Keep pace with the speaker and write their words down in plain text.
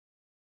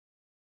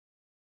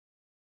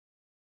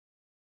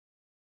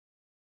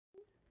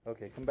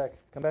Okay, come back.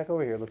 Come back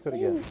over here. Let's do it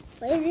again.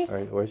 Where is it? All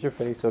right, where's your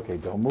face? Okay,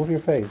 don't move your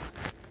face.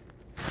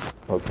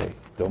 Okay,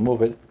 don't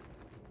move it.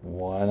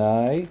 One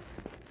eye.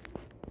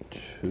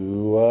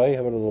 Two eye.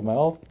 Have a little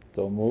mouth.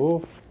 Don't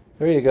move.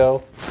 There you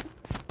go.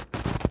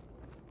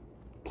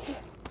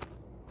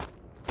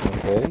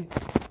 Okay.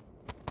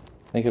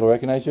 Think it'll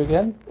recognize you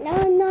again? No,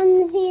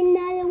 let's see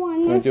another one.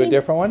 You want to do a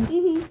different one?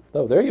 Mm-hmm.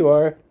 Oh, there you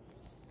are.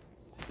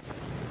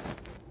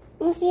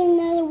 Let's see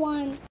another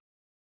one.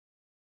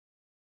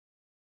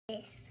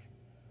 This.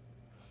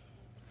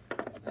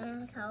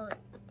 And so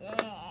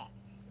there.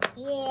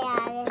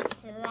 Yeah,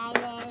 that's right.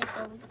 There.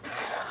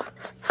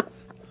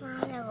 Go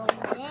there.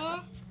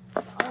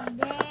 Go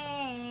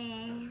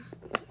there.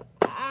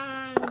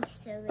 And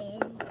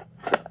syringe.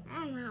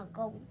 And I'll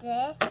go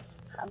there.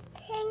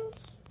 Pink.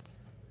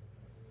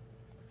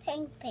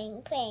 Pink,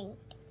 pink, pink.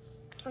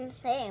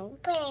 Something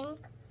pink.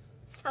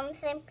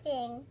 Something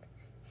pink.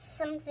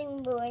 Something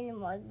blue and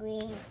more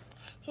green.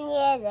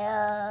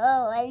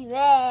 Yellow and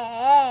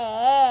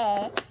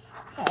red.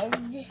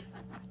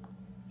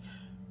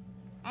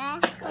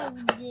 Let's go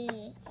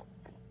this.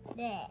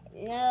 There.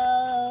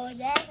 No,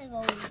 let's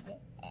go there.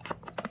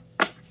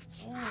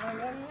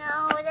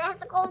 No,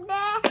 let's go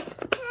there.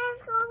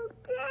 Let's go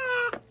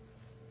there.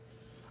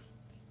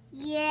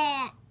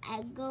 Yeah,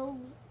 I go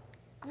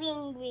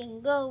green,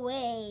 green, go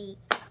away.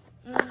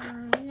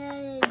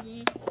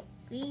 Green,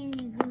 green.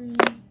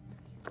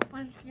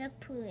 Once the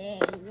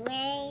rain,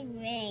 rain,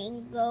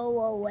 rain,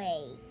 go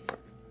away.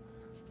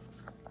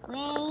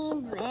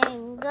 Rain,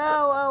 rain,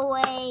 go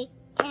away.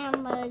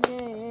 Another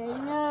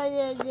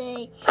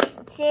day,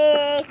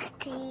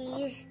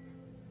 60s.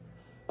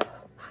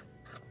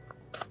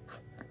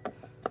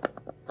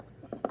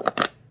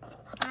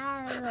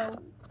 I'll go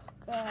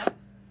there.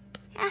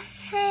 That's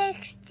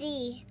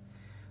 60.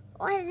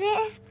 Where's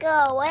this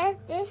go? Where's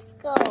this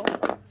go?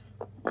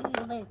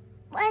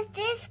 Where's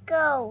this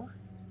go?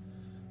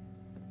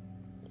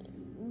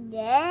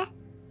 There.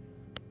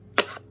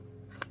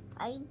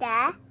 Right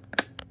there.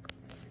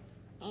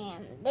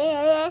 And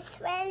this.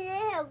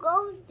 Where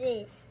goes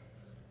this?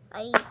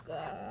 Right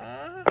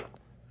there.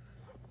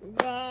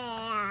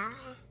 There.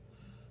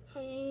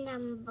 And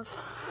number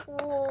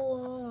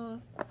 4.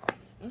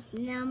 It's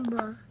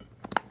number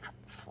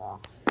 4.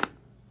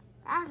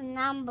 That's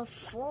number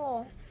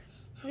 4.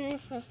 And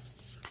this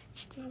is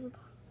number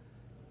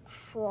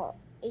 4.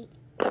 8.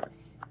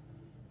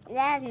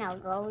 Let's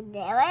not go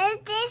there. Where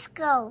does this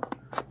go?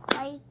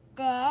 Right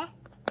there.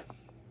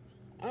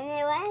 And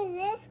then where does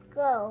this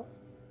go?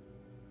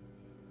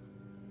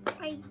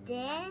 Right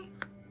there.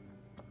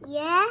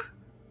 Yeah?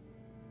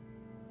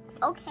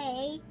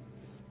 Okay.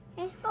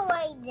 Let's go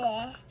right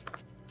there.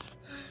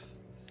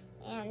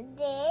 And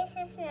this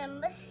is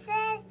number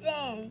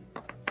 7.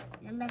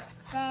 Number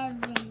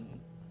 7.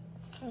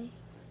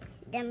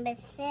 Number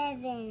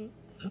 7.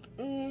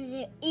 And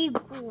it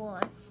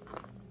equals.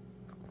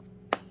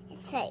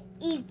 It's like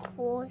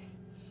equals.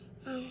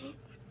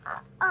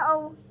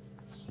 Uh-oh.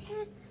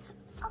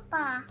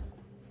 Papa.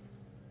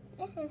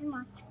 This is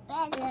much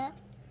better.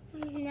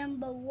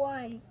 Number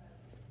 1.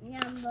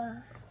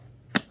 Number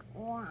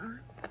 1.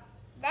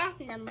 That's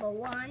number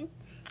 1.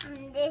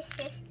 And this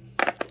is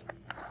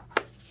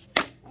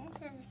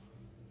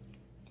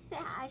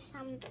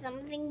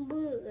something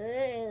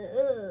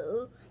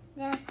blue.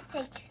 There's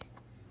 6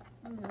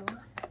 blue.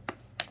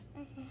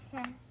 This is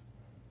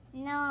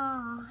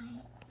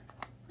 9.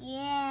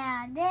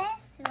 Yeah,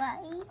 that's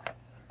right.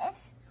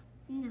 It's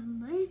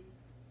number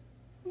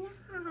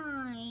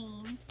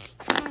 9.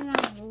 And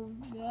I'll go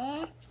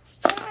there.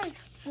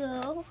 Let's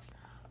go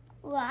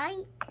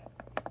right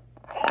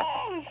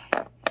there.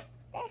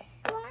 That's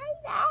right.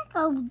 Let's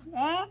go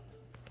there.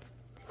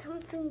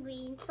 Something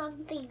green,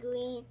 something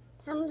green,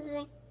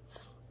 something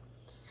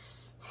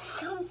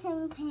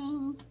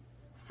pink,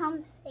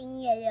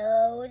 something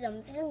yellow,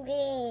 something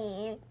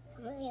green,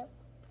 something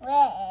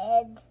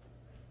red,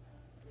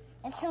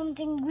 and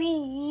something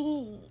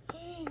green.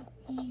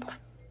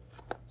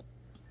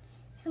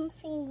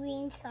 Something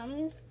green,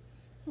 something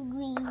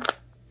green,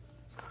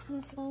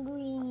 something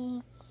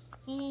green.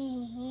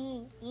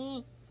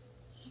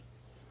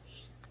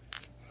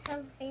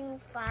 Something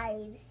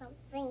 5,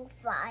 something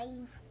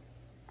 5.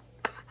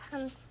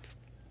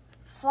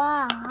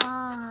 5.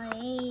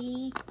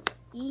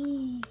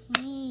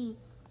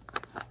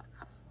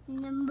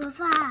 Number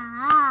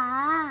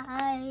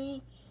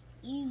 5.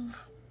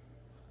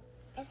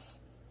 It's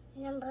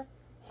number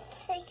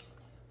 6.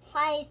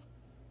 5.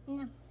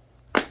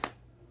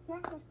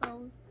 Let's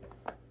go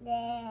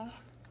there.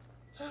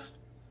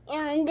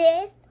 And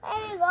this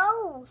way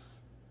goes.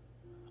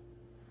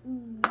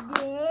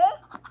 There.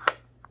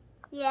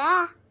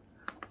 Yeah.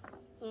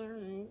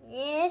 And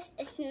this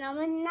is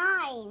number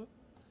 9.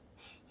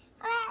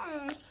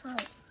 Let's go.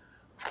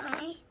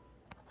 Right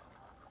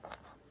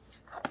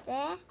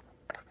there.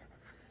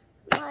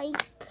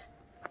 Like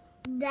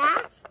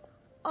that.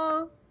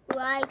 Or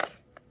like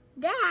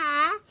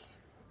that.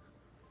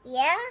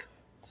 Yeah.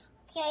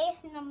 Okay,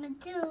 it's number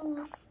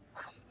 2.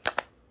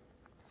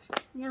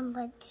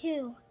 Number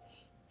 2.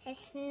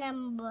 It's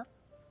number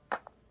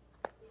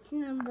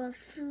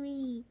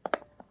 3.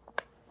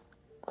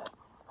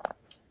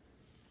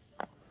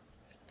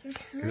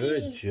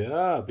 Good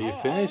job. You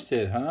finished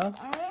it, huh?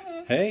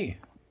 Hey.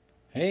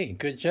 Hey,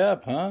 good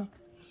job, huh?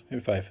 Here,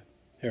 5.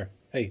 Here.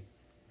 Hey.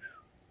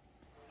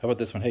 How about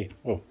this one? Hey.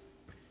 Whoa.